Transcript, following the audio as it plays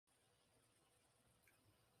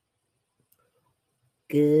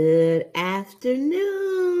Good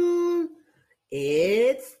afternoon.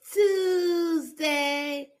 It's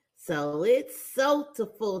Tuesday, so it's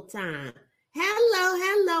Soulful time.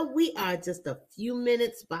 Hello. We are just a few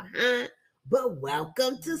minutes behind, but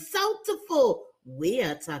welcome to Soulful. We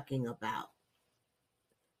are talking about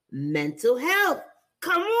mental health.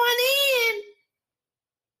 Come on in.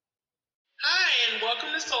 Hi, and welcome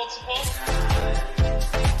to Soulful.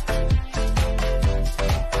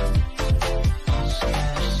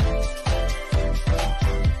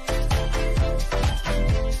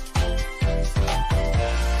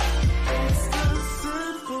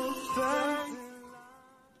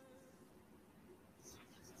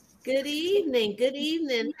 Good evening.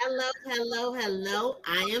 Hello.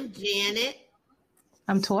 I am Janet.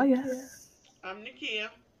 I'm Toya. I'm Nakia.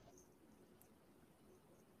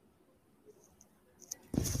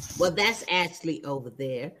 Well, that's Ashley over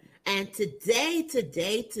there. And today,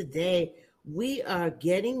 we are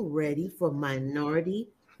getting ready for Minority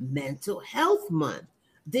Mental Health Month.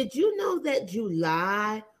 Did you know that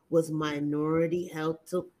July was Minority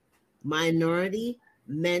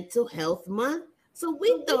Mental Health Month? So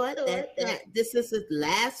we thought that this is the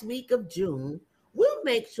last week of June. We'll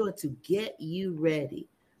make sure to get you ready.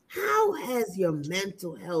 How has your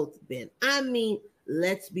mental health been? I mean,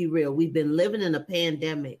 let's be real. We've been living in a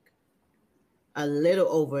pandemic a little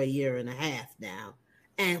over a year and a half now.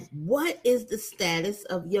 And what is the status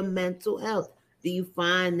of your mental health? Do you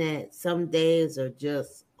find that some days are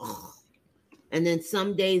just, and then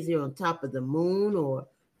some days you're on top of the moon? Or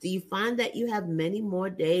do you find that you have many more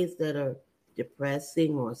days that are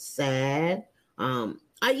depressing or sad?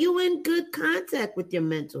 Are you in good contact with your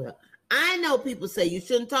mental health? I know people say you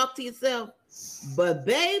shouldn't talk to yourself, but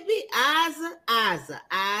baby, Isa,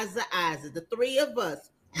 the three of us,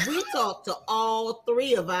 we talk to all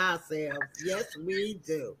three of ourselves. Yes, we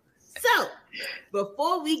do. So,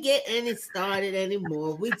 before we get any started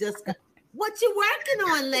anymore, we just got, what you working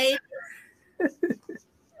on, lady?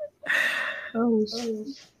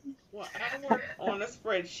 Well, I work on a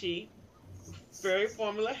spreadsheet, very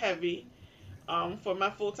formula heavy, for my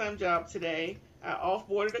full-time job today. I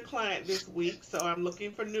off-boarded a client this week, so I'm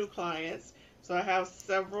looking for new clients. So I have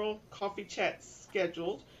several coffee chats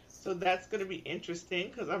scheduled. So that's going to be interesting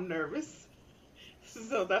because I'm nervous.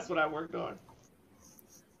 So that's what I worked on.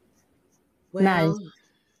 Well, Nice.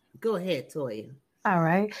 Go ahead, Toya. All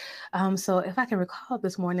right. So if I can recall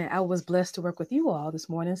this morning, I was blessed to work with you all this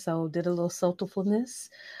morning. So did a little soulfulness.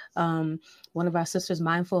 One of our sisters,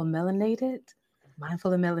 Mindful and Melanated.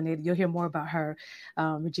 You'll hear more about her.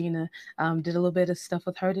 Regina did a little bit of stuff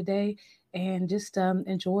with her today and just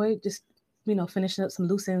enjoyed finishing up some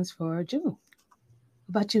loose ends for June.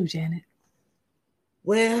 What about you, Janet?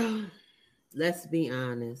 Well, let's be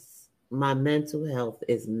honest. My mental health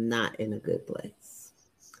is not in a good place.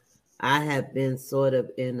 I have been sort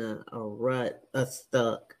of in a rut,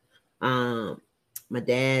 stuck. My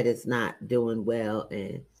dad is not doing well,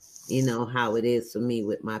 and you know how it is for me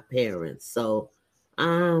with my parents. So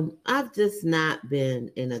I've just not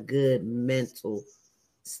been in a good mental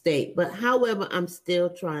state. But however, I'm still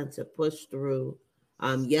trying to push through.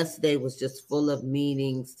 Yesterday was just full of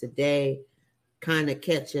meetings. Today, kind of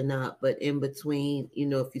catching up, but in between,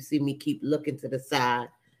 if you see me keep looking to the side,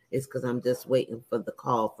 it's because I'm just waiting for the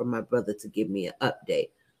call from my brother to give me an update.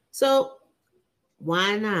 So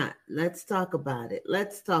why not? Let's talk about it.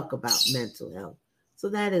 Let's talk about mental health. So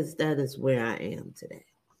that is where I am today.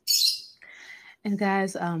 And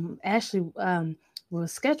guys, Ashley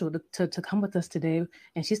was scheduled to come with us today,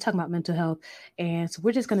 and she's talking about mental health. And so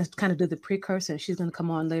we're just going to kind of do the precursor. She's going to come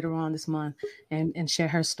on later on this month and share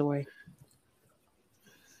her story.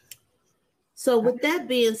 So with that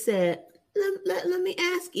being said, let me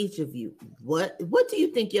ask each of you, what do you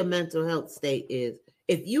think your mental health state is?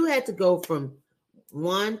 If you had to go from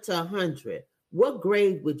 1 to 100, what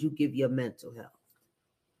grade would you give your mental health?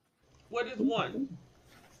 What is 1?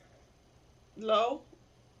 Low?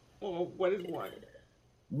 Or what is 1?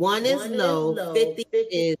 1 is low, 50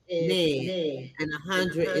 is mid, and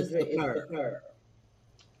 100 is superb.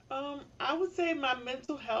 I would say my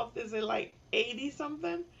mental health is at like 80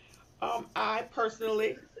 something. I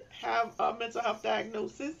personally have a mental health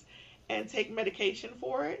diagnosis and take medication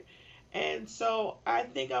for it. And so I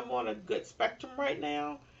think I'm on a good spectrum right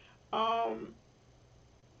now. Um,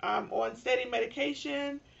 I'm on steady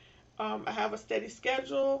medication. I have a steady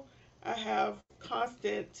schedule. I have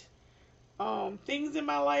constant things in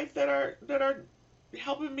my life that are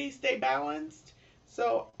helping me stay balanced.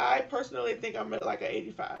 So I personally think I'm at like an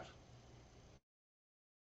 85.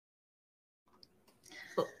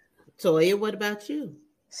 Toya, what about you?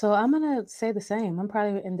 So I'm gonna say the same. I'm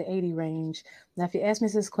probably in the 80 range. Now, if you asked me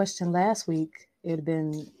this question last week, it'd have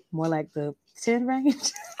been more like the 10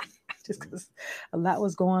 range. Just because a lot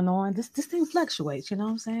was going on. This thing fluctuates, you know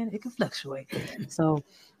what I'm saying? It can fluctuate. So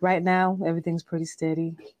right now everything's pretty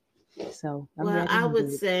steady. So I'm Well, ready I and would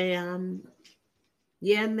good. say,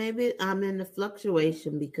 yeah, maybe I'm in the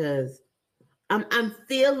fluctuation because I'm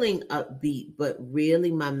feeling upbeat, but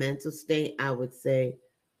really my mental state, I would say,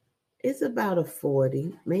 it's about a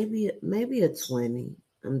 40, maybe a 20.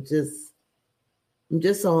 I'm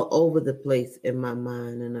just all over the place in my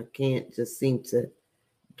mind, and I can't just seem to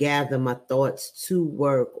gather my thoughts to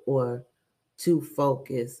work or to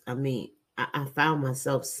focus. I mean, I found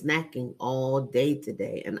myself snacking all day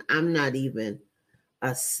today, and I'm not even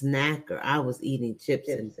a snacker. I was eating chips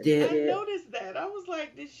and dip. I noticed that. I was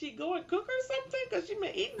like, did she go and cook or something? Because she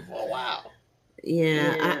been eating for a while.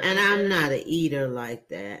 Yeah, and I'm not an eater like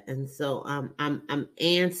that, and so I'm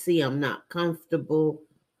antsy. I'm not comfortable.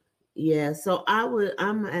 Yeah, so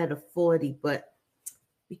I'm at a 40, but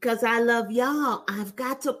because I love y'all, I've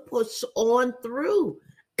got to push on through.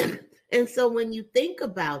 And so when you think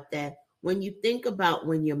about that, when you think about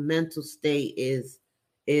when your mental state is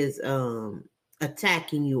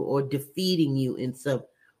attacking you or defeating you in some,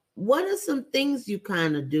 what are some things you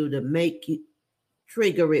kind of do to make you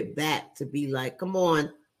trigger it back to be like, come on,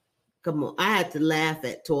 come on. I had to laugh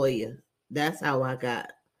at Toya. That's how I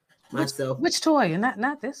got myself. Which toy?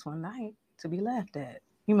 Not this one. I ain't to be laughed at.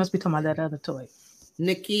 You must be talking about that other toy.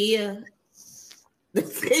 Nakia.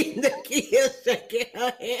 Nakia shaking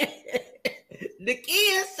her head.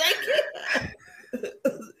 Nakia shaking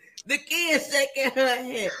Nakia shaking her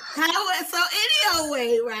head. How so any old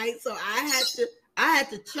way, right? So I had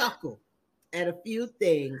to chuckle at a few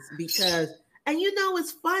things because, and you know,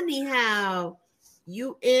 it's funny how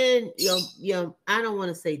you in your I don't want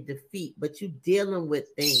to say defeat, but you dealing with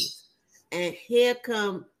things. And here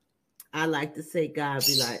come, I like to say, God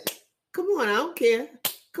be like, come on, I don't care.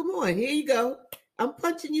 Come on, here you go. I'm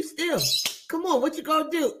punching you still. Come on, what you gonna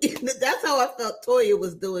do? That's how I felt Toya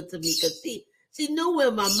was doing to me, because she knew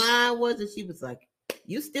where my mind was, and she was like,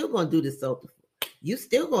 you still gonna do this, so you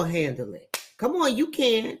still gonna handle it. Come on, you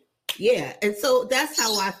can. Yeah, and so that's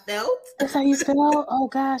how I felt. That's how you felt? Oh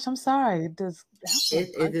gosh, I'm sorry. It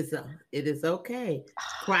is okay.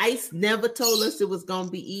 Christ never told us it was gonna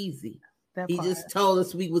be easy. He just told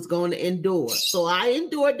us we was going to endure. So I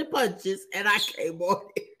endured the punches and I came on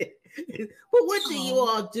it. But what do you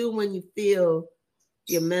all do when you feel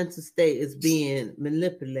your mental state is being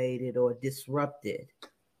manipulated or disrupted?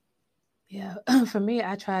 Yeah, for me,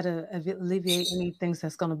 I try to alleviate any things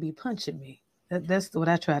that's going to be punching me. That's what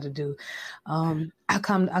I try to do. I'll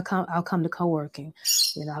come to co-working.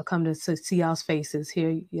 You know, I'll come to see y'all's faces,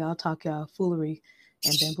 hear y'all talk y'all foolery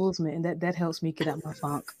and bamboozlement, and that helps me get out my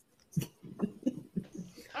funk.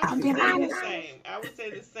 I would say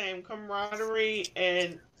the same camaraderie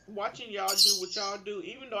and watching y'all do what y'all do,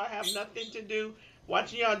 even though I have nothing to do.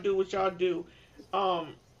 Watching y'all do what y'all do,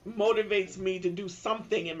 motivates me to do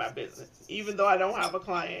something in my business. Even though I don't have a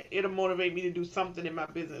client, it'll motivate me to do something in my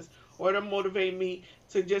business, or it'll motivate me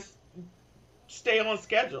to just stay on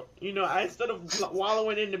schedule. You know, instead of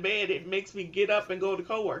wallowing in the bed, it makes me get up and go to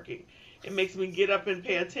co-working. It makes me get up and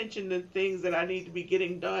pay attention to things that I need to be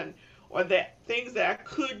getting done, or that things that I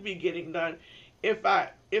could be getting done if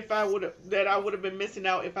I would have been missing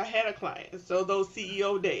out if I had a client. So those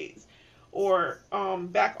CEO days or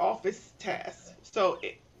back office tasks. So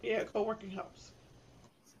co-working helps.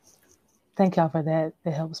 Thank y'all for that.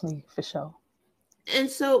 It helps me for sure. And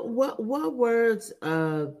so what words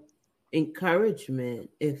of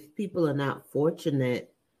encouragement, if people are not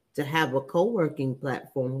fortunate to have a co-working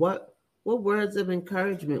platform, what words of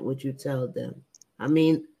encouragement would you tell them? I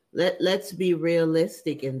mean, let's be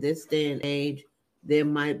realistic. In this day and age, there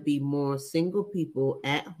might be more single people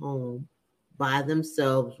at home by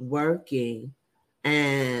themselves working.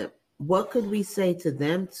 And what could we say to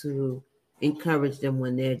them to encourage them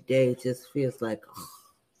when their day just feels like,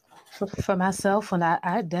 For myself, when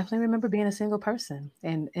I definitely remember being a single person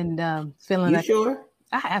and feeling you like, sure?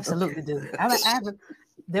 I absolutely do.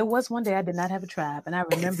 There was one day I did not have a tribe, and I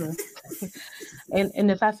remember,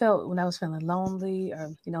 and if I felt when I was feeling lonely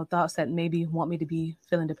or thoughts that maybe want me to be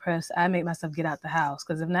feeling depressed, I make myself get out the house,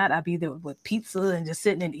 because if not, I'd be there with pizza and just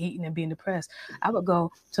sitting and eating and being depressed. I would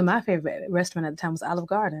go to my favorite restaurant at the time was Olive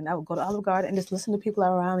Garden. I would go to Olive Garden and just listen to people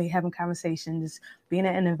around me having conversations, being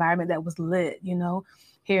in an environment that was lit, you know,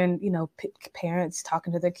 hearing, you know, parents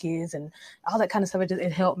talking to their kids and all that kind of stuff.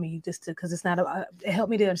 It helped me just to, because it helped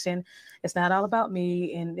me to understand it's not all about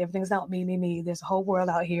me and everything's not me. There's a whole world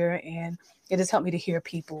out here, and it just helped me to hear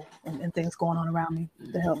people and things going on around me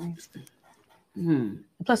to help me.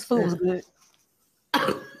 Plus, food was good.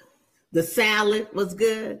 The salad was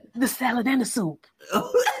good. The salad and the soup. That's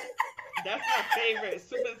my favorite,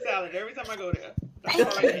 soup and salad. Every time I go there, that's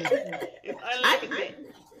all I get. It's unlimited.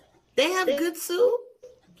 They have good soup.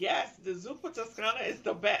 Yes, the zuppa Toscana is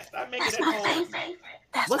the best. I make it at home.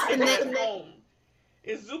 What's the name? Home.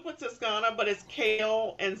 It's zuppa Toscana, but it's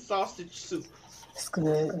kale and sausage soup. It's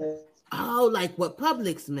good. Oh, like what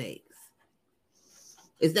Publix makes.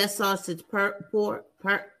 Is that sausage pork?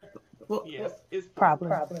 Yes, it's probably.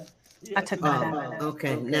 Yes. I took that out.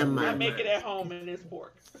 Okay, never mind. I make it at home and it's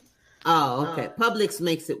pork. Oh, okay. Publix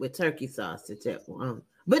makes it with turkey sausage at home.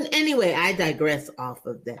 But anyway, I digress off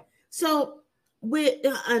of that. So,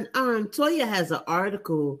 Toya has an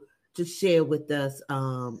article to share with us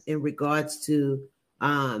in regards to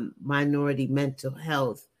minority mental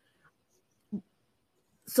health.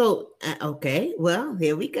 So, okay, well,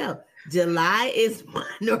 here we go. July is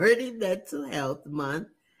Minority Mental Health Month,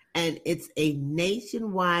 and it's a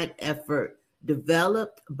nationwide effort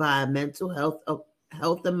developed by Mental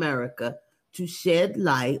Health America to shed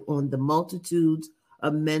light on the multitudes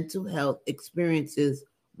of mental health experiences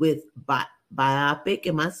with BIPOC,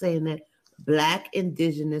 am I saying that? Black,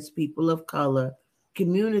 Indigenous, people of color,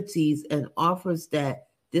 communities, and offers that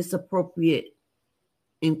disappropriate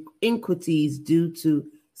inequities due to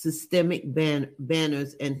systemic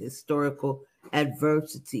banners and historical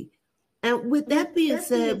adversity. And with that being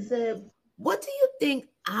said, what do you think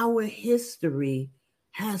our history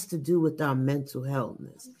has to do with our mental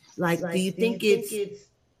healthness? Like do you think it's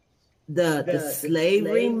the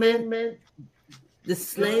slavery meant? The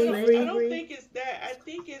slavery? I don't think it's that. I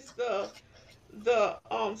think it's the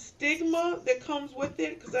stigma that comes with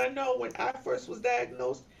it. Because I know when I first was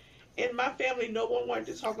diagnosed, in my family, no one wanted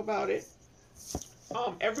to talk about it.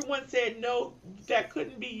 Everyone said, no, that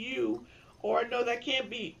couldn't be you, or no, that can't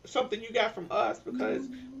be something you got from us because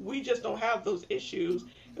we just don't have those issues.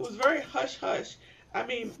 It was very hush hush. I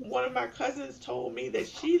mean, one of my cousins told me that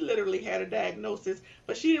she literally had a diagnosis,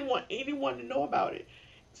 but she didn't want anyone to know about it.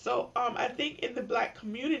 So I think in the Black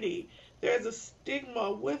community, there's a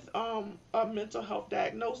stigma with a mental health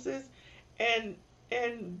diagnosis, and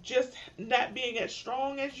just not being as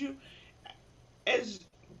strong as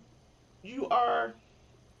you are.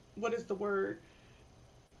 What is the word?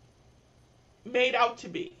 Made out to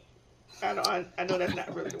be. I know that's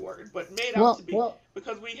not really the word, but made out to be.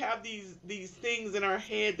 Because we have these things in our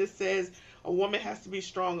head that says a woman has to be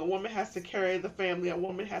strong, a woman has to carry the family, a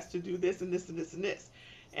woman has to do this and this and this and this.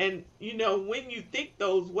 And you know, when you think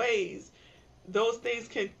those ways, those things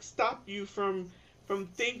can stop you from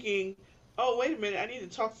thinking, oh, wait a minute, I need to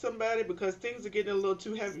talk to somebody because things are getting a little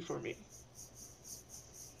too heavy for me.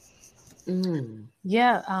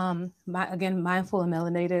 Yeah. Again, mindful and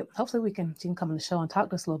melanated. Hopefully she can come on the show and talk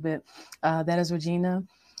to us a little bit. That is Regina.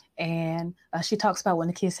 And she talks about when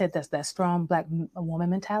the kid said that's that strong Black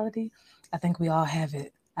woman mentality. I think we all have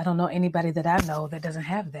it. I don't know anybody that I know that doesn't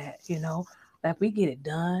have that, you know, like we get it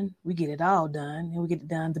done, we get it all done, and we get it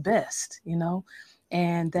done the best, you know,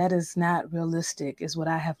 and that is not realistic is what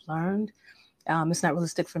I have learned. It's not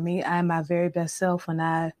realistic for me. I'm my very best self when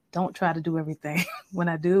I don't try to do everything. When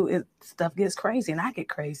I do, stuff gets crazy and I get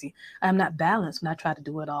crazy. I'm not balanced when I try to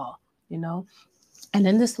do it all, you know? And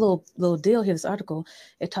in this little deal here, this article,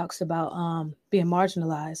 it talks about being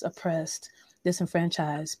marginalized, oppressed,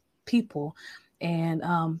 disenfranchised people. And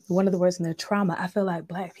one of the words in there, trauma. I feel like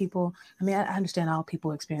Black people, I mean, I understand all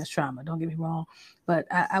people experience trauma, don't get me wrong. But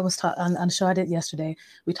I was taught on the show I did yesterday,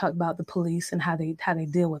 we talked about the police and how they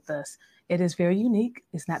deal with us. It is very unique.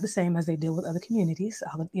 It's not the same as they deal with other communities,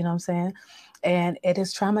 you know what I'm saying? And it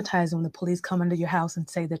is traumatizing when the police come into your house and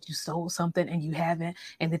say that you stole something and you haven't,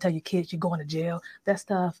 and they tell your kids you're going to jail. That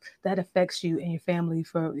stuff, that affects you and your family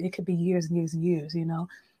it could be years and years and years, you know?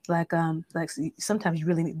 Like sometimes you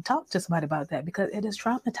really need to talk to somebody about that because it is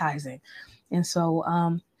traumatizing. And so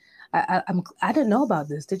I didn't know about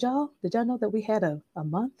this. Did y'all know that we had a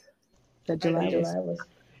month that July was?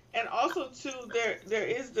 And also too, there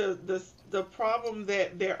is the problem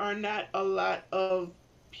that there are not a lot of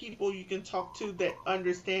people you can talk to that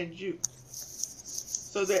understand you.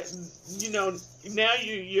 So that, you know, now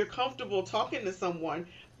you're comfortable talking to someone,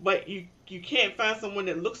 but you can't find someone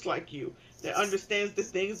that looks like you, that understands the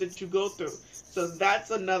things that you go through. So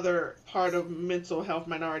that's another part of Mental Health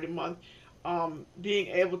Minority Month, being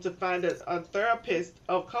able to find a therapist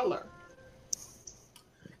of color.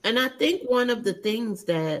 And I think one of the things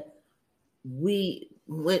that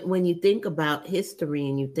when you think about history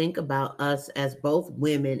and you think about us as both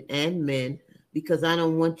women and men, because I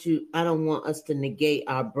don't want us to negate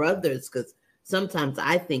our brothers, because sometimes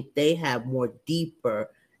I think they have more deeper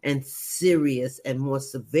and serious and more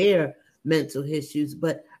severe mental issues.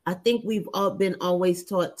 But I think we've all been always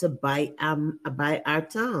taught to bite our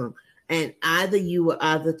tongue, and either you were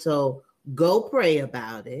either told go pray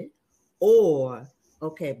about it, or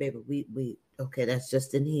okay, baby, we okay, that's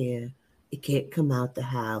just in here. It can't come out the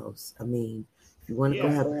house. I mean, if you want to go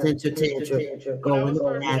Yeah. have a tantrum, When I go in was the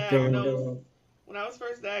first bathroom. diagnosed, when I was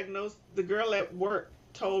first diagnosed, the girl at work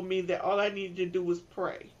told me that all I needed to do was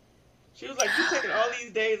pray. She was like, "You taking all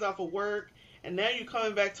these days off of work, and now you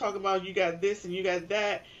coming back talking about you got this and you got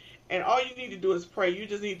that, and all you need to do is pray. You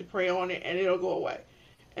just need to pray on it, and it'll go away."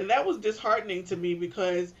 And that was disheartening to me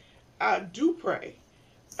because I do pray.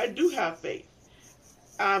 I do have faith.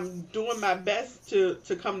 I'm doing my best to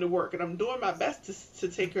come to work, and I'm doing my best to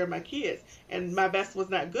take care of my kids. And my best was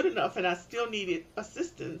not good enough, and I still needed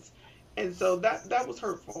assistance. And so that was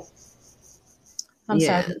hurtful.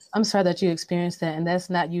 Yes. I'm sorry that you experienced that, and that's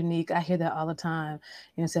not unique. I hear that all the time.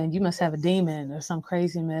 You know, saying you must have a demon or some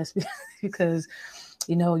crazy mess because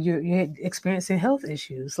you know you're experiencing health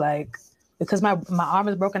issues. Like because my arm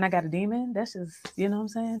is broken, I got a demon. That's just what I'm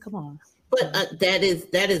saying. Come on. But that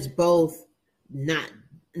is both not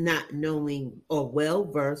knowing or well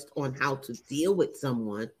versed on how to deal with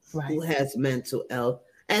someone who has mental health,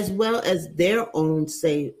 as well as their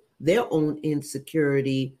own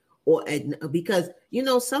insecurity, or because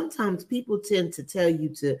sometimes people tend to tell you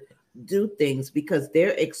to do things because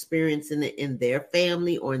they're experiencing it in their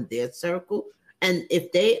family or in their circle, and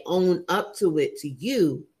if they own up to it to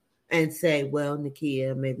you and say, well,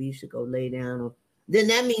 Nakia, maybe you should go lay down, or then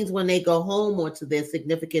that means when they go home or to their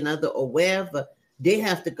significant other or wherever, they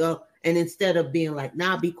have to go. And instead of being like,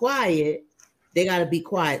 nah, be quiet, they got to be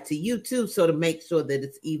quiet to you too. So to make sure that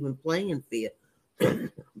it's even playing field.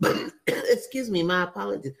 But excuse me, my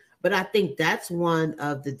apologies. But I think that's one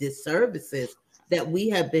of the disservices that we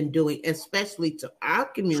have been doing, especially to our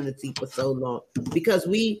community for so long, because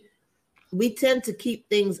we tend to keep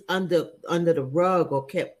things under the rug or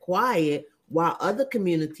kept quiet, while other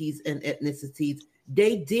communities and ethnicities,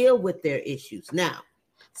 they deal with their issues. Now,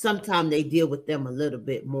 sometimes they deal with them a little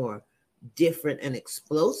bit more different and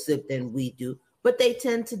explosive than we do, but they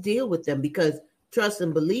tend to deal with them because trust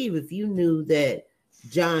and believe, if you knew that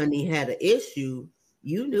Johnny had an issue,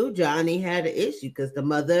 you knew Johnny had an issue because the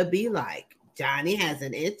mother would be like, Johnny has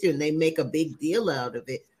an issue, and they make a big deal out of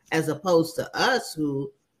it, as opposed to us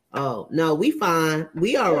who, oh, no, we fine.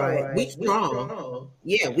 We all right. We strong.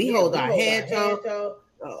 Yeah, we hold our heads up.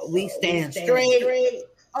 We stand straight.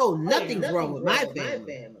 Oh, nothing's wrong with my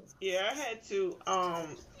family. Yeah, I had to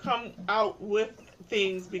come out with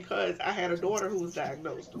things because I had a daughter who was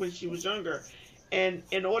diagnosed when she was younger. And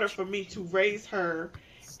in order for me to raise her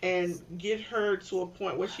and get her to a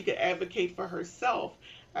point where she could advocate for herself,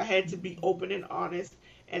 I had to be open and honest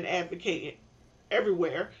and advocate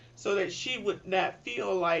everywhere so that she would not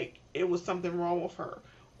feel like it was something wrong with her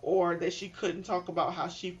or that she couldn't talk about how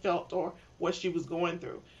she felt or what she was going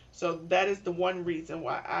through. So that is the one reason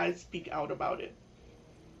why I speak out about it.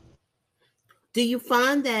 Do you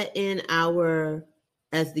find that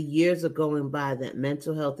as the years are going by, that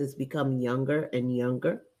mental health is becoming younger and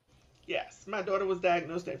younger? Yes, my daughter was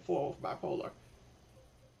diagnosed at 4 with bipolar.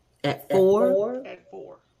 At 4? At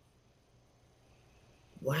 4.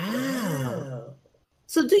 Wow.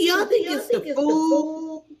 So do y'all think it's the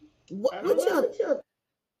food? What's your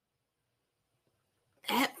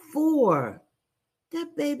at 4?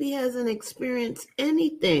 That baby hasn't experienced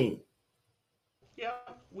anything. Yeah,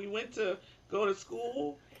 we went to go to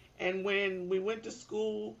school, and when we went to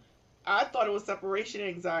school, I thought it was separation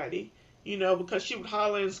anxiety, because she would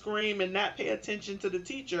holler and scream and not pay attention to the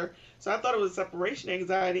teacher. So I thought it was separation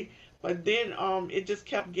anxiety, but then it just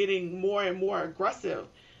kept getting more and more aggressive.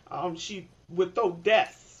 She would throw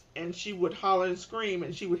desks, and she would holler and scream,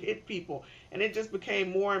 and she would hit people, and it just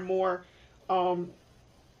became more and more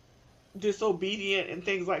disobedient and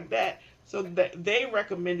things like that. So that they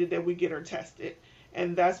recommended that we get her tested,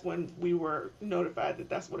 and that's when we were notified that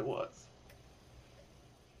that's what it was.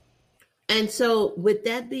 And so, with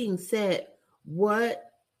that being said,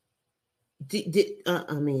 what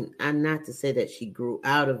I mean, I'm not to say that she grew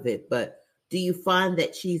out of it, but do you find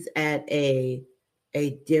that she's at a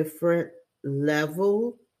different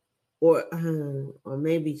level, or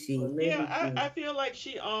maybe she? Yeah, I feel like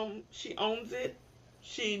she owns it.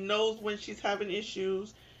 She knows when she's having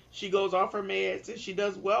issues. She goes off her meds and she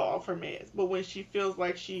does well off her meds. But when she feels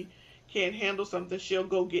like she can't handle something, she'll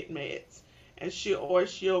go get meds, and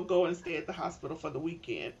she'll go and stay at the hospital for the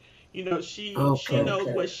weekend. You know, she Okay. knows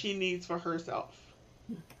what she needs for herself.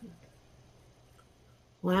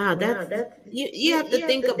 Wow, Wow, that's that's you you. have to You have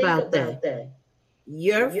think to think about about that. that.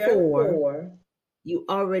 You're You're 4, four. you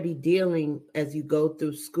already dealing as you go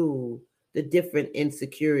through school the different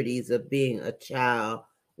insecurities of being a child,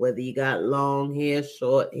 whether you got long hair,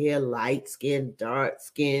 short hair, light skin, dark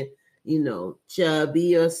skin,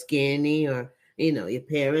 chubby or skinny, or your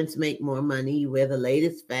parents make more money, you wear the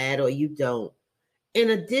latest fad or you don't.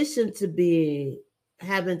 In addition to being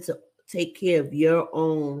having to take care of your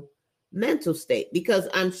own mental state, because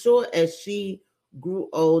I'm sure as she grew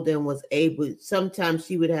old and was able, sometimes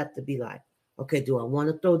she would have to be like, okay, do I want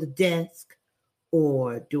to throw the desk,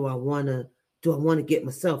 or do I want to get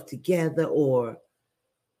myself together, or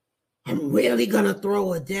I'm really gonna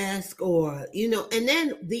throw a desk, or and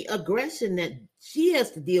then the aggression that she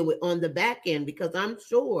has to deal with on the back end, because I'm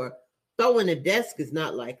sure throwing a desk is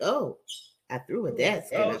not like, oh, I threw a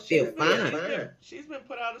desk and Oh, I feel fine. she's been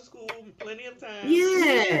put out of school plenty of times.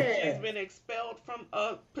 Yeah. She's been expelled from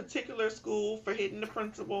a particular school for hitting the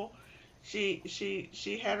principal. She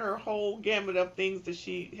had her whole gamut of things that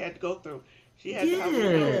she had to go through. She had to have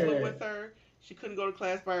a counselor with her. She couldn't go to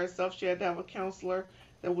class by herself. She had to have a counselor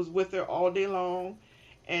that was with her all day long,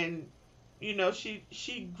 and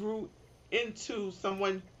she grew into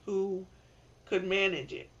someone who could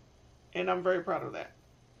manage it, and I'm very proud of that.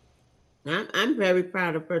 I'm very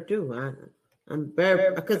proud of her too. I'm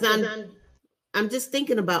very, because I'm just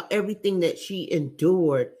thinking about everything that she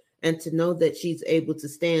endured, and to know that she's able to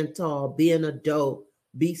stand tall, be an adult,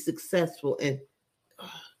 be successful, and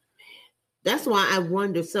that's why I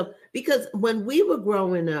wonder. So, because when we were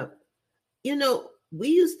growing up, we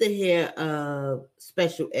used to hear of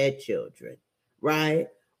special ed children, right?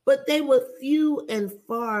 But they were few and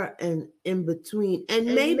far and in between. And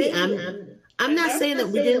maybe I'm And not that's saying a that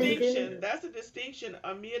we distinction. didn't. That's a distinction.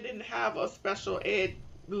 Amia didn't have a special ed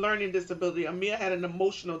learning disability. Amia had an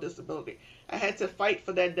emotional disability. I had to fight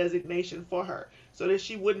for that designation for her so that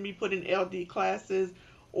she wouldn't be put in LD classes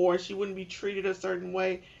or she wouldn't be treated a certain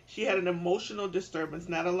way. She had an emotional disturbance,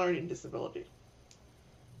 not a learning disability.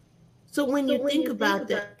 So when you think about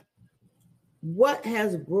that, what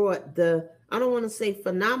has brought I don't want to say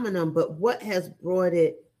phenomenon, but what has brought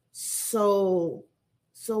it so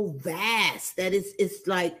vast that it's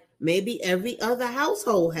like maybe every other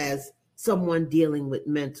household has someone dealing with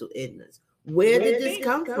mental illness? Where did this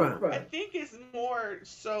come from? I think it's more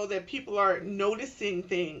so that people are noticing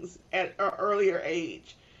things at an earlier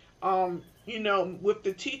age. With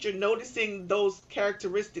the teacher noticing those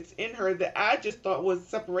characteristics in her that I just thought was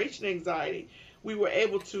separation anxiety, we were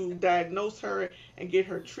able to diagnose her and get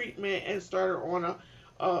her treatment and start her on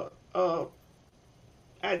a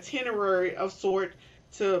itinerary of sort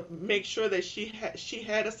to make sure that she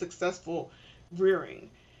had a successful rearing.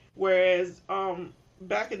 Whereas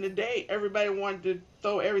back in the day, everybody wanted to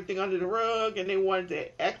throw everything under the rug and they wanted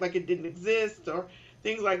to act like it didn't exist or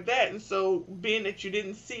things like that. And so, being that you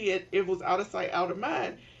didn't see it, it was out of sight, out of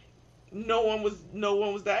mind. No one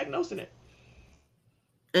was diagnosing it.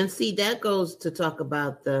 And see, that goes to talk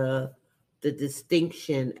about the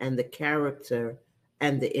distinction and the character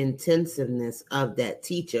and the intensiveness of that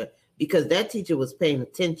teacher, because that teacher was paying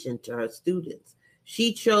attention to her students.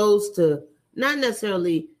 She chose to not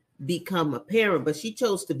necessarily become a parent, but she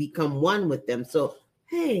chose to become one with them. So,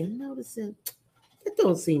 hey, I'm noticing that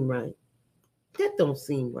don't seem right. That don't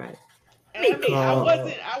seem right. And I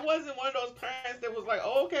wasn't one of those parents that was like,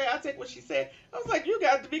 oh, okay, I'll take what she said. I was like, you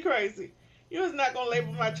got to be crazy. You was not gonna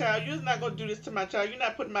label my child. You was not gonna do this to my child. You're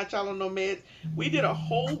not putting my child on no meds. We did a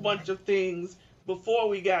whole bunch of things before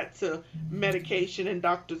we got to medication and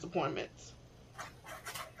doctor's appointments.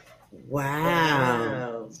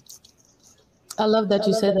 Wow. I love that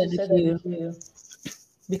you said that, Nikki,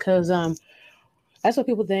 because that's what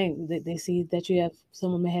people think. They see that you have,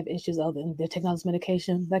 someone may have issues other than their technology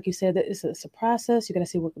medication. Like you said, that it's a process. You got to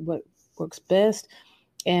see what works best.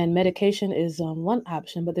 And medication is one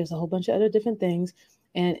option, but there's a whole bunch of other different things.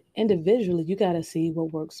 And individually, you got to see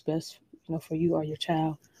what works best, for you or your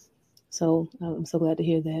child. So I'm so glad to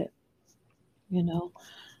hear that.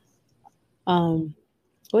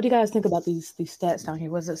 What do you guys think about these stats down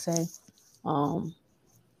here? What does it say?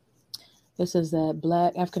 It says that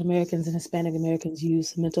Black, African Americans, and Hispanic Americans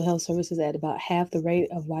use mental health services at about half the rate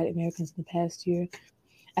of white Americans in the past year.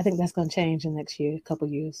 I think that's going to change in the next year, couple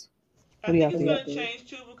years. I think it's going to change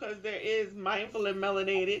too, because there is Mindful and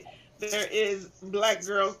Melanated. There is Black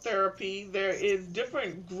Girl Therapy. There is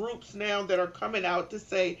different groups now that are coming out to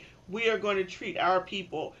say we are going to treat our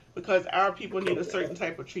people because our people need a certain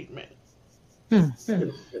type of treatment.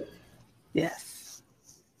 Yes.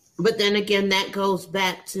 But then again, that goes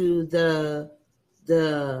back to the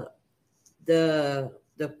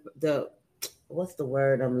what's the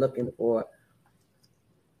word I'm looking for?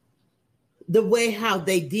 The way how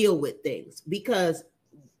they deal with things. Because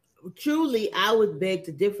truly, I would beg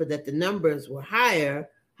to differ that the numbers were higher.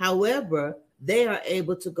 However, they are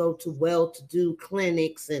able to go to well-to-do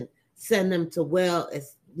clinics and send them to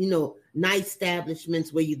nice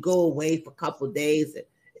establishments where you go away for a couple of days. And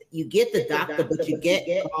you get the doctor, but you get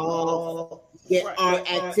calls, get our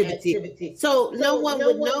activity. So no one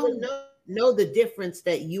would know the difference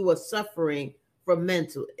that you are suffering from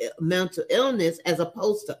mental illness, as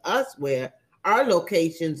opposed to us, where our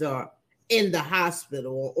locations are in the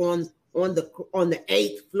hospital or on the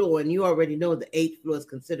 8th floor, and you already know the 8th floor is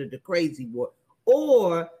considered the crazy ward.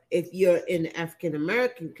 Or if you're in the African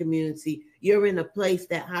American community, you're in a place,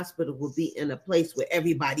 that hospital will be in a place where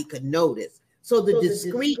everybody could notice. So the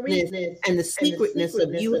discreetness and the secretness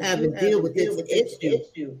of you having to deal with this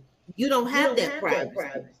issue, you don't have that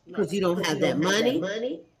privacy because you don't have that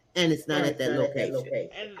money, and it's not at that location.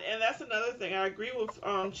 And that's another thing. I agree with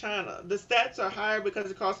China. The stats are higher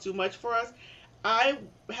because it costs too much for us. I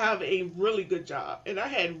have a really good job, and I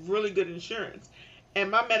had really good insurance,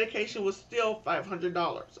 and my medication was still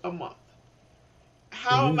 $500 a month.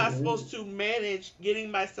 How am I supposed to manage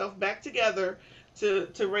getting myself back together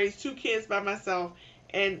to raise 2 kids by myself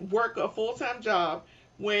and work a full-time job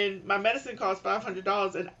when my medicine costs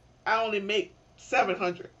 $500 and I only make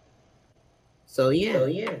 $700? So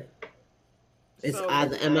it's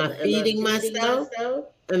either am I feeding myself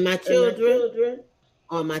and my children,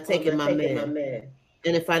 or am I taking my man?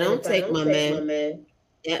 And if I don't take my man,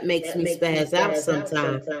 that makes me spaz out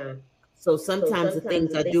sometimes. So sometimes the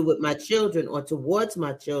things I do with my children or towards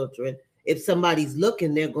my children, if somebody's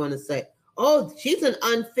looking, they're going to say, oh, she's an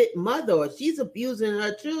unfit mother, or she's abusing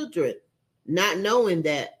her children, not knowing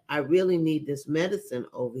that I really need this medicine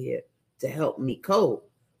over here to help me cope.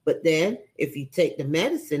 But then if you take the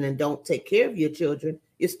medicine and don't take care of your children,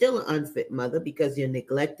 you're still an unfit mother because you're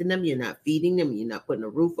neglecting them, you're not feeding them, you're not putting a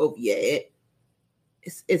roof over your head.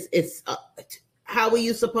 It's how are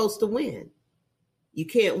you supposed to win? You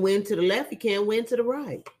can't win to the left, you can't win to the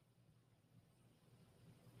right.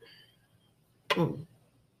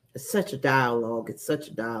 It's such a dialogue.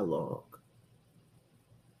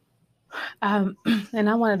 And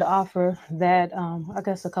I wanted to offer that, I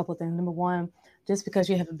guess, a couple of things. Number one, just because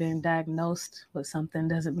you haven't been diagnosed with something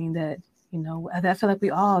doesn't mean that, I feel like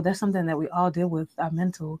that's something that we all deal with, our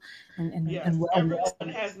mental yes, everyone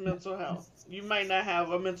has mental health. You might not have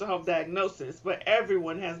a mental health diagnosis, but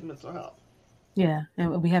everyone has mental health. Yeah,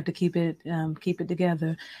 and we have to keep it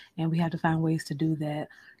together, and we have to find ways to do that.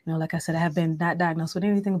 Like I said, I have been not diagnosed with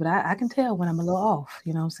anything, but I can tell when I'm a little off,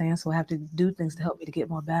 you know what I'm saying? So I have to do things to help me to get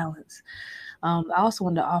more balance. I also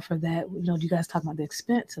wanted to offer that, you guys talk about the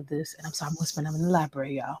expense of this, and I'm sorry, I'm whispering, I'm in the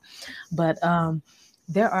library, y'all. But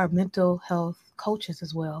there are mental health coaches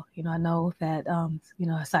as well. I know that,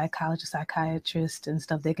 a psychologist, psychiatrist and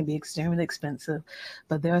stuff, they can be extremely expensive,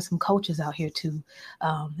 but there are some coaches out here too.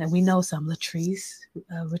 And we know some. Latrice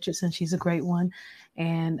Richardson, she's a great one.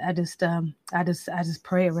 And I just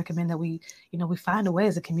pray and recommend that we find a way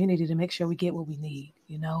as a community to make sure we get what we need,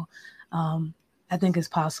 I think it's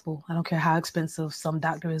possible. I don't care how expensive some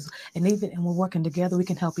doctor is. And we're working together, we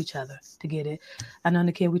can help each other to get it. I know,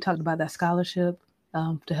 Nakia, we talked about that scholarship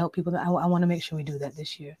to help people. I want to make sure we do that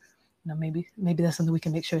this year. Maybe that's something we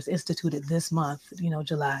can make sure is instituted this month,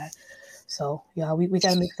 July. So yeah, we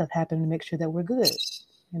got to make stuff happen to make sure that we're good,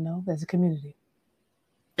 as a community.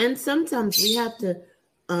 And sometimes we have to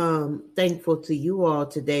thankful to you all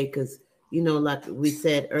today because, like we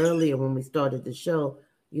said earlier when we started the show,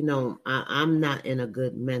 I'm not in a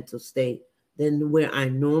good mental state than where I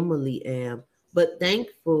normally am. But thank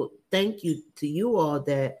you to you all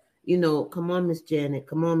that, come on, Miss Janet.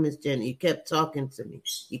 You kept talking to me.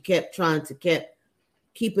 You kept trying to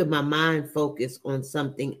keeping my mind focused on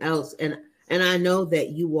something else. And I know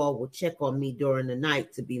that you all will check on me during the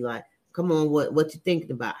night to be like, come on, what you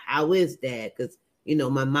thinking about? How is Dad? Because,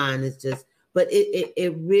 my mind is just, but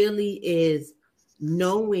it really is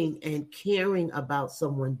knowing and caring about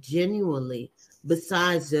someone genuinely,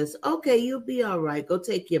 besides just, okay, you'll be all right, go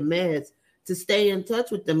take your meds, to stay in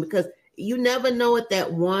touch with them, because you never know at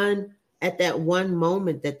that one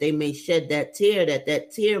moment that they may shed that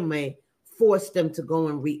tear may force them to go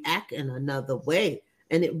and react in another way.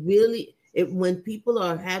 And when people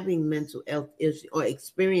are having mental health issues or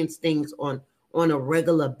experience things on a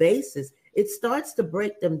regular basis, it starts to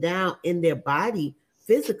break them down in their body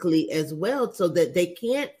physically as well, so that they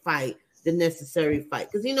can't fight the necessary fight.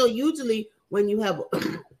 Because, usually when you have,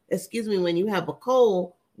 excuse me, when you have a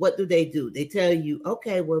cold, what do? They tell you,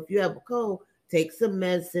 okay, well, if you have a cold, take some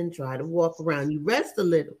medicine, try to walk around. You rest a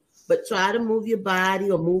little, but try to move your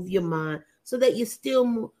body or move your mind so that you still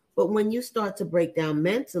move. But when you start to break down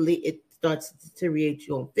mentally, it starts to deteriorate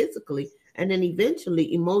you on physically, and then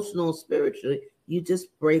eventually emotional and spiritually, you just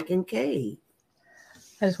break and cave.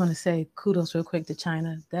 I just want to say kudos real quick to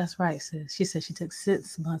China. That's right, sis. She said she took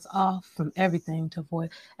 6 months off from everything to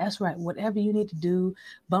avoid. That's right. Whatever you need to do,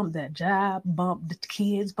 bump that job, bump the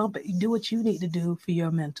kids, bump it. Do what you need to do for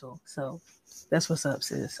your mental. So that's what's up,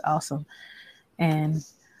 sis. Awesome. And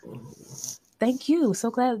thank you.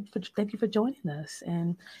 So glad. Thank you for joining us.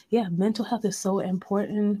 And yeah, mental health is so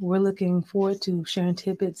important. We're looking forward to sharing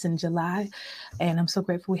tidbits in July. And I'm so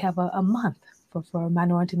grateful we have a month for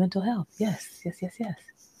minority mental health. Yes.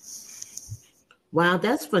 Wow,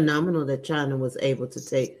 that's phenomenal that China was able to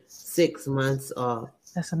take 6 months off.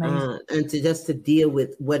 That's amazing. And to deal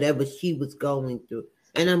with whatever she was going through.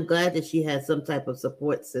 And I'm glad that she had some type of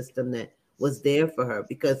support system that was there for her,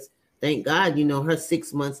 because thank God, her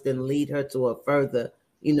 6 months didn't lead her to a further,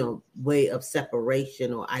 way of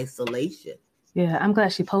separation or isolation. Yeah, I'm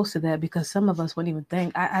glad she posted that, because some of us wouldn't even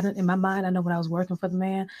think. I in my mind, I know when I was working for the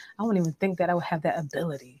man, I wouldn't even think that I would have that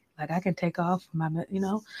ability. Like I can take off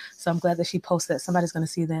So I'm glad that she posted that. Somebody's going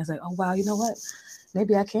to see that and say, oh, wow, you know what?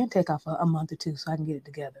 Maybe I can take off a month or two so I can get it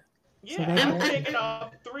together. Yeah, I'm taking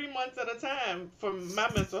off 3 months at a time for my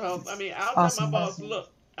mental health. I mean, I'll tell my boss,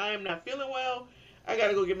 look, I am not feeling well. I got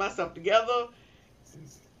to go get myself together.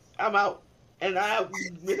 I'm out. And I'll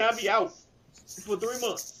be out for 3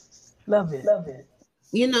 months. Love it.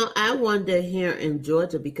 I wonder here in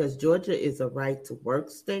Georgia, because Georgia is a right to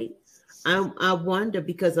work state. I wonder,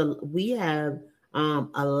 because we have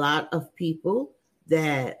a lot of people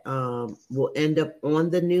that will end up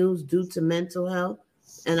on the news due to mental health.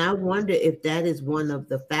 And I wonder if that is one of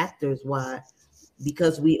the factors why,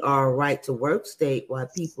 because we are a right to work state, why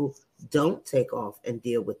people don't take off and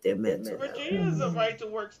deal with their mental health. Virginia is a right to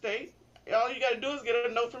work state. All you got to do is get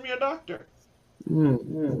a note from your doctor.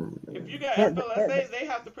 Mm-hmm. If you got FLSA, they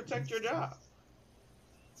have to protect your job.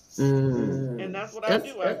 Mm-hmm. And that's what I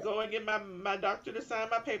do. I go and get my doctor to sign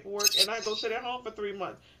my paperwork, and I go sit at home for 3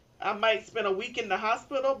 months. I might spend a week in the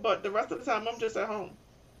hospital, but the rest of the time I'm just at home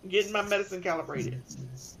getting my medicine calibrated.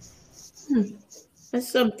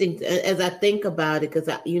 That's something, as I think about it, because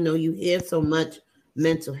you hear so much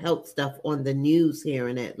mental health stuff on the news here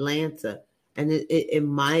in Atlanta, and it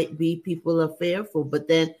might be people are fearful, but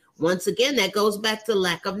then once again, that goes back to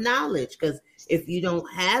lack of knowledge, because if you don't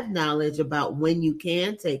have knowledge about when you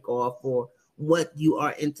can take off or what you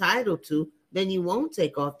are entitled to, then you won't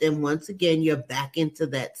take off. Then once again, you're back into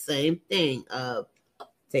that same thing of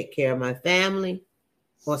take care of my family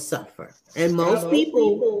or suffer. And most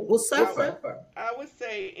people will suffer. I would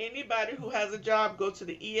say anybody who has a job, go to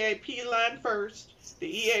the EAP line first. The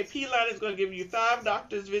EAP line is going to give you 5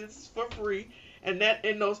 doctor's visits for free. And that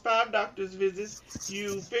in those 5 doctor's visits,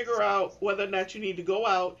 you figure out whether or not you need to go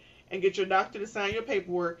out and get your doctor to sign your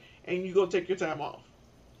paperwork, and you go take your time off.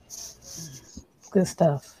 Good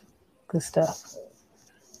stuff.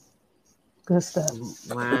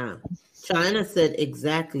 Wow. China said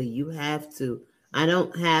exactly. You have to. I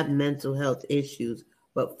don't have mental health issues,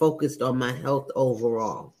 but focused on my health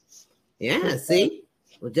overall. Yeah, see?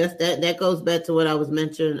 Well, just that goes back to what I was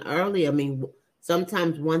mentioning earlier. I mean,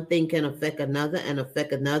 sometimes one thing can affect another,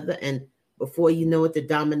 and before you know it, the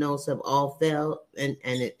dominoes have all fell, and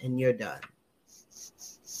you're done.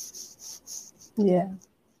 Yeah.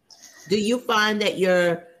 Do you find that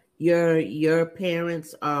your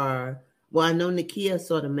parents are? Well, I know Nakia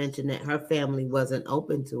sort of mentioned that her family wasn't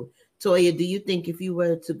open to it. Toya, do you think if you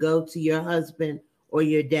were to go to your husband or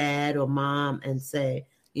your dad or mom and say,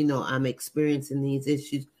 I'm experiencing these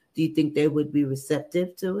issues, do you think they would be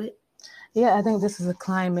receptive to it? Yeah, I think this is a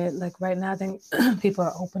climate, like right now, I think people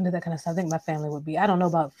are open to that kind of stuff. I think my family would be. I don't know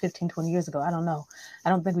about 15, 20 years ago. I don't know. I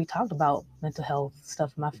don't think we talked about mental health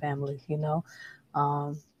stuff in my family,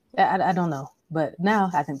 I don't know. But now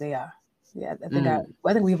I think they are. Yeah,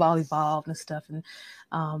 I think we've all evolved and stuff. And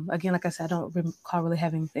again, like I said, I don't recall really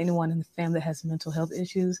having anyone in the family that has mental health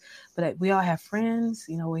issues, but we all have friends,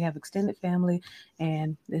 we have extended family,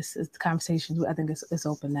 and this is the conversation. I think it's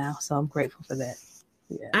open now. So I'm grateful for that.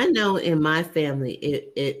 Yeah. I know in my family,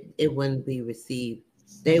 it wouldn't be received.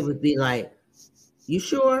 They would be like, you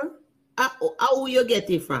sure? How you get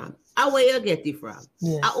it from? How where you get it from?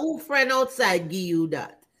 Yeah. Who friend outside give you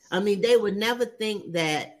that? I mean, they would never think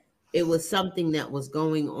that it was something that was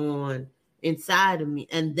going on inside of me.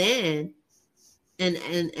 And then,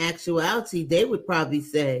 in actuality, they would probably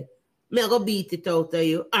say, Me go beat it out of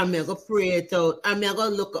you, or me go pray it out, or me go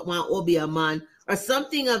look at one Obia man, or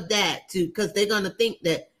something of that too, because they're gonna think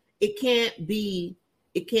that it can't be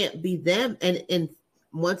them. And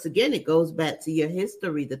once again, it goes back to your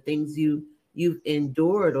history, the things you've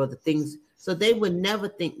endured, or the things. So they would never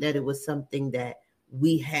think that it was something that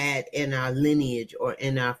we had in our lineage or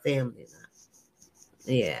in our family line.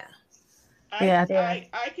 Yeah. I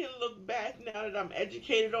can look back now that I'm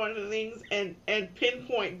educated on the things and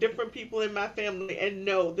pinpoint different people in my family and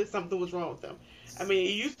know that something was wrong with them. I mean,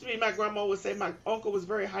 it used to be my grandma would say my uncle was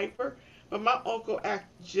very hyper, but my uncle acted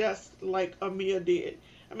just like Amia did.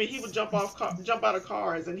 I mean, he would jump out of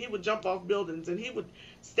cars, and he would jump off buildings, and he would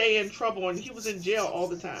stay in trouble, and he was in jail all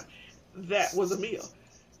the time. That was Amia.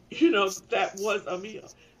 That was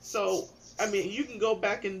Amia. So, I mean, you can go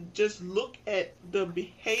back and just look at the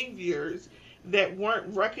behaviors that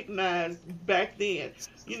weren't recognized back then.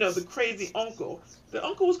 The crazy uncle. The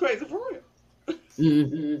uncle was crazy for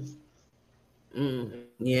real.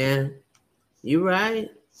 Yeah, you're right.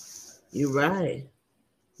 You're right.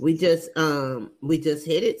 We just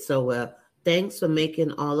hit it so well. Thanks for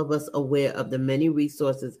making all of us aware of the many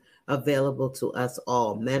resources available to us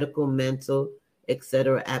all, medical, mental,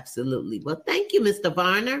 etc. Absolutely. Well, thank you, Mr.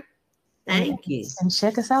 Varner. Thank you. And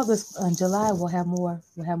check us out this in July. We'll have more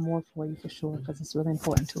for you for sure, because it's really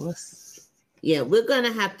important to us. Yeah, we're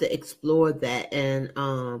gonna have to explore that. And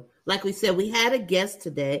like we said, we had a guest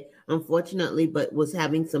today, unfortunately, but was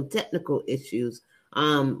having some technical issues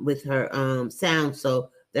with her sound. So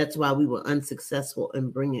that's why we were unsuccessful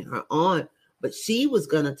in bringing her on. But she was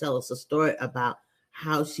gonna tell us a story about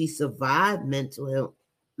how she survived mental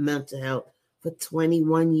health for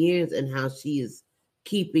 21 years, and how she is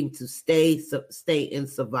keeping to stay in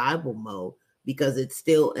survival mode, because it's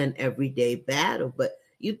still an everyday battle. But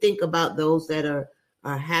you think about those that are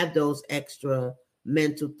have those extra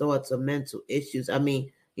mental thoughts or mental issues. I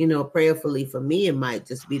mean, prayerfully for me, it might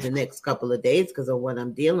just be the next couple of days because of what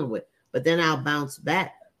I'm dealing with, but then I'll bounce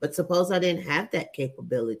back. But suppose I didn't have that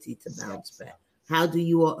capability to bounce back. How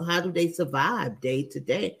do they survive day to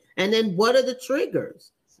day? And then what are the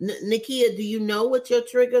triggers? Nikia, do you know what your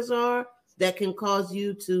triggers are that can cause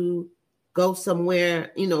you to go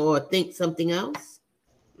somewhere, or think something else?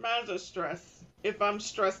 Mine's a stress. If I'm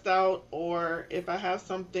stressed out, or if I have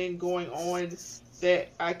something going on that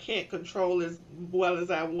I can't control as well as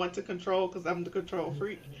I want to control, because I'm the control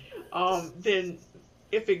freak, then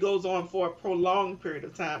if it goes on for a prolonged period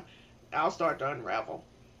of time, I'll start to unravel.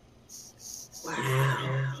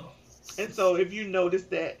 Wow. And so if you notice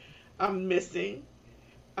that I'm missing,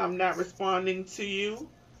 I'm not responding to you,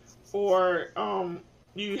 or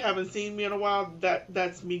you haven't seen me in a while,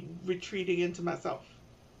 that's me retreating into myself.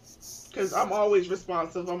 Because I'm always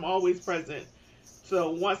responsive, I'm always present.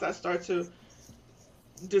 So once I start to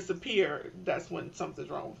disappear, that's when something's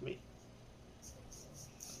wrong with me.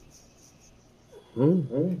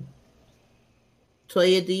 Mm-hmm.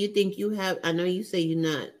 Toya, do you think you have, I know you say you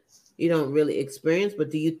don't really experience, but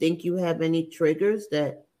do you think you have any triggers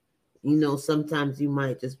that, sometimes you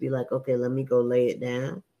might just be like, okay, let me go lay it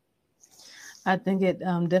down? I think it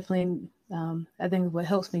definitely, I think what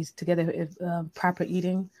helps me together is proper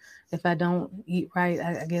eating. If I don't eat right,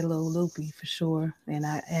 I get a little loopy for sure. And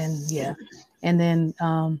then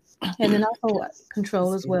also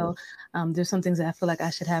control as well. There's some things that I feel like I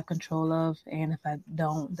should have control of, and if I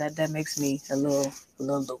don't, that makes me a little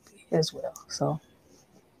loopy as well. So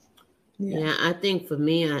yeah, I think for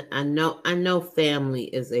me, I know family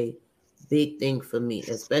is a big thing for me,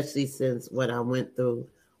 especially since what I went through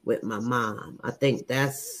with my mom. I think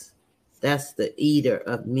that's the eater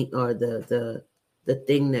of me, or the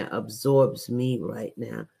thing that absorbs me right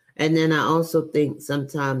now. And then I also think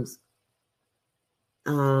sometimes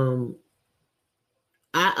I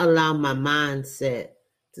allow my mindset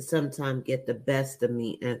to sometimes get the best of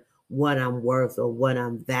me and what I'm worth or what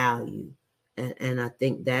I'm valued. And I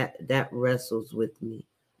think that wrestles with me.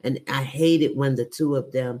 And I hate it when the two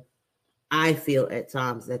of them, I feel at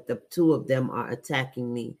times that the two of them are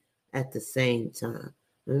attacking me at the same time.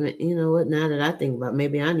 I mean, you know what? Now that I think about it,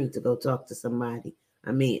 maybe I need to go talk to somebody.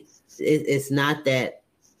 I mean, it's not that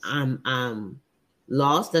I'm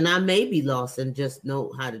lost, and I may be lost and just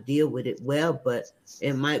know how to deal with it well, but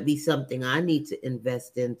it might be something I need to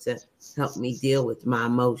invest in to help me deal with my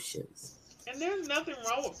emotions. And there's nothing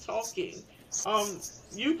wrong with talking.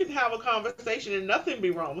 You can have a conversation and nothing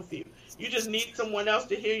be wrong with you. You just need someone else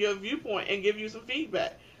to hear your viewpoint and give you some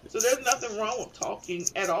feedback. So there's nothing wrong with talking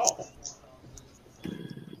at all.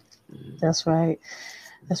 That's right.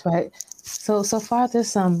 So far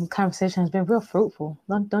this conversation has been real fruitful,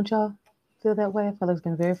 don't y'all? feel that way? I feel like it's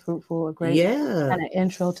been very fruitful, a great kind of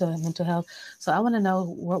intro to mental health. So I want to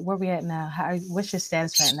know where we at now. What's your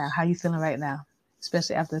status right now? How are you feeling right now,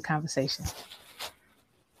 especially after the conversation?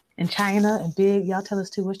 In China and big, y'all tell us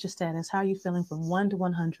too, what's your status? How are you feeling from 1 to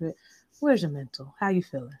 100? Where's your mental? How are you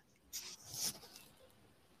feeling?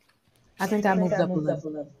 I think I moved up a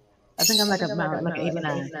little. I think I'm like like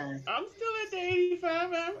 89. I'm still at the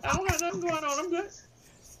 85. I don't have nothing going on. I'm good.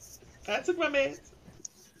 I took my meds.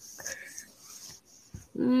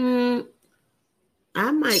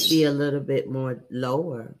 I might be a little bit more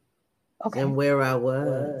lower than where I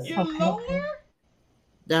was. You're lower?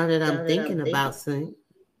 Now that I'm thinking about some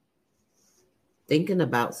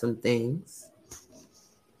things.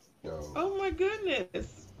 Oh my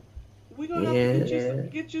goodness. We're going to have to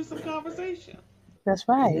get you some conversation. That's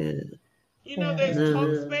right. Yeah. You know, there's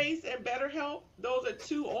Talkspace and BetterHelp. Those are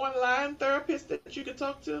 2 online therapists that you can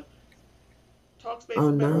talk to. Talkspace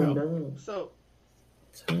and BetterHelp. No. So,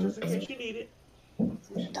 just in case you need it.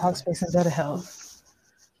 Talkspace and BetterHelp.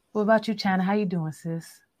 What about you, China? How you doing,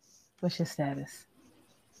 sis? What's your status?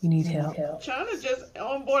 You need help? China just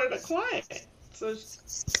onboarded a client. So,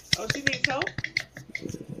 she needs help?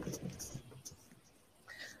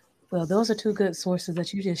 Well, those are 2 good sources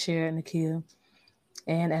that you just shared, Nakia.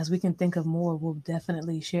 And as we can think of more, we'll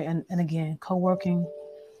definitely share. And again, co-working,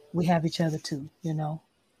 we have each other too, you know.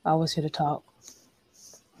 Always here to talk.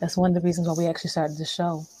 That's one of the reasons why we actually started the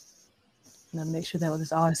show. To make sure that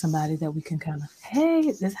there's always somebody that we can kind of, hey,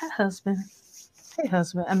 is that husband? Hey,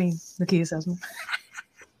 husband. I mean, Nakia's husband.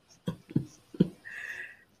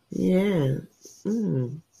 Yeah.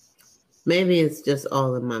 Maybe it's just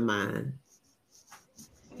all in my mind.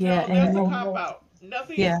 Yeah, no, that's a cop out.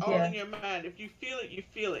 Nothing is all in your mind. If you feel it, you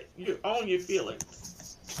feel it. You own your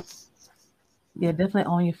feelings. Yeah, definitely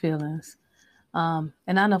own your feelings. And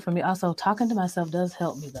I know for me, also talking to myself does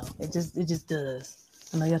help me though. It just does.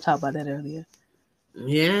 I know y'all talked about that earlier.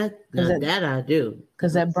 Yeah, that I do.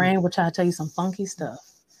 Because that brain will try to tell you some funky stuff,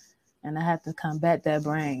 and I have to combat that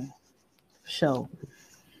brain. Show.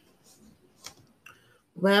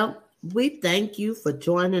 Well, we thank you for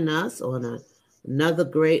joining us on another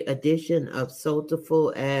great edition of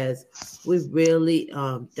Soulful as we've really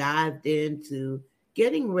dived into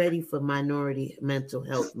getting ready for Minority Mental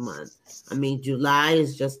Health Month. I mean, July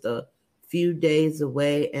is just a few days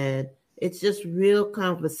away, and it's just real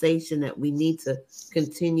conversation that we need to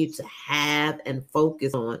continue to have and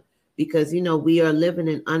focus on because, you know, we are living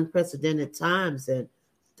in unprecedented times and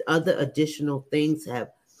other additional things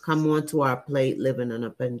have come onto our plate, living in a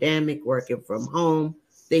pandemic, working from home,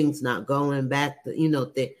 things not going back to, you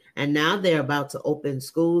know, and now they're about to open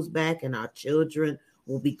schools back and our children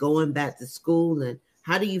will be going back to school. And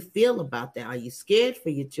how do you feel about that? Are you scared for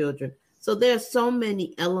your children? So there's so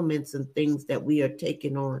many elements and things that we are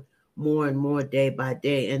taking on more and more day by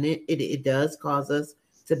day. And it does cause us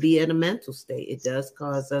to be in a mental state. It does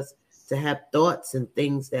cause us to have thoughts and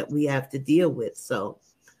things that we have to deal with. So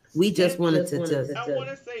we just wanted to I want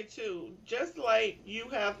to say too, just like you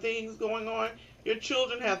have things going on, your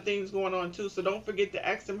children have things going on too. So don't forget to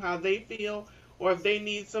ask them how they feel, or if they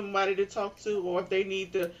need somebody to talk to, or if they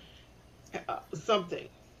need to something.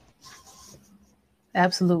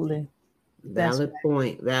 Absolutely. Valid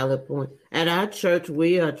point. At our church,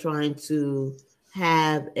 we are trying to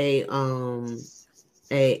have a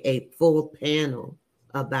full panel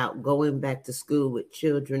about going back to school with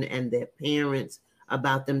children and their parents,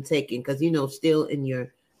 about them taking, because, you know, still in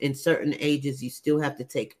certain ages, you still have to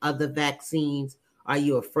take other vaccines. Are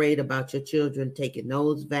you afraid about your children taking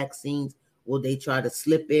those vaccines? Will they try to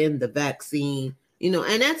slip in the vaccine? You know,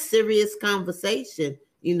 and that's serious conversation,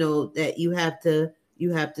 you know, that you have to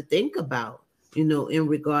think about, you know, in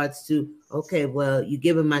regards to, okay, well, you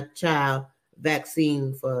giving my child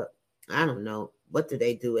vaccine for, I don't know, what do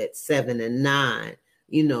they do at 7 and 9?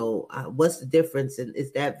 You know, what's the difference? And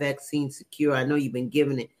is that vaccine secure? I know you've been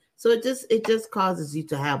giving it. So it just causes you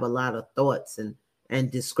to have a lot of thoughts and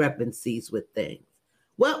discrepancies with things.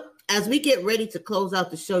 Well, as we get ready to close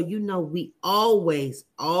out the show, you know, we always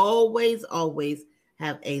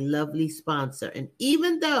have a lovely sponsor. And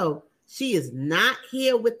even though she is not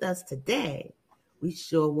here with us today, we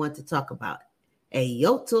sure want to talk about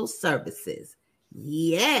Ayoto Services.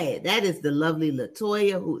 Yeah, that is the lovely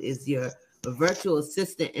Latoya, who is your virtual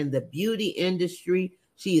assistant in the beauty industry.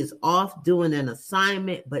 She is off doing an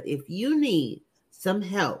assignment, but if you need some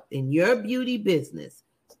help in your beauty business,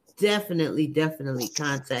 definitely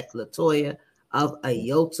contact Latoya of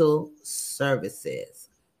Ayoto Services.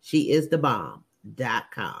 She is the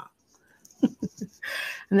bomb.com.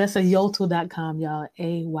 And that's ayotal.com, y'all.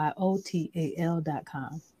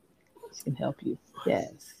 AYOTAL.com. She can help you.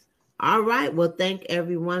 Yes. All right. Well, thank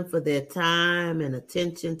everyone for their time and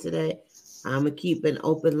attention today. I'm going to keep an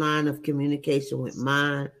open line of communication with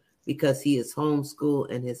mine because he is homeschooled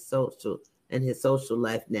and his social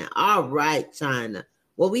life now. All right, China.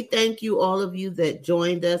 Well, we thank you, all of you that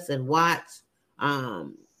joined us and watched.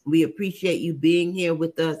 We appreciate you being here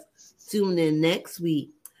with us. Tune in next week.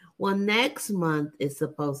 Well, next month is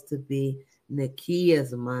supposed to be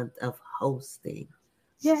Nakia's month of hosting.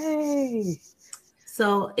 Yay!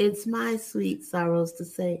 So it's my sweet sorrows to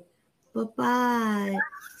say bye-bye.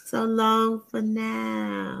 So long for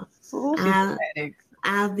now.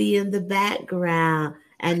 I'll be in the background,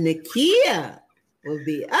 and Nakia will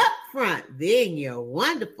be up front being your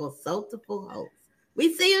wonderful, soulful host.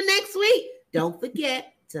 We see you next week. Don't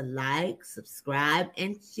forget to like, subscribe,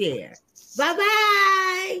 and share.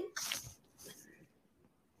 Bye-bye.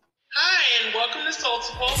 Hi, and welcome to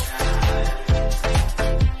Soulful.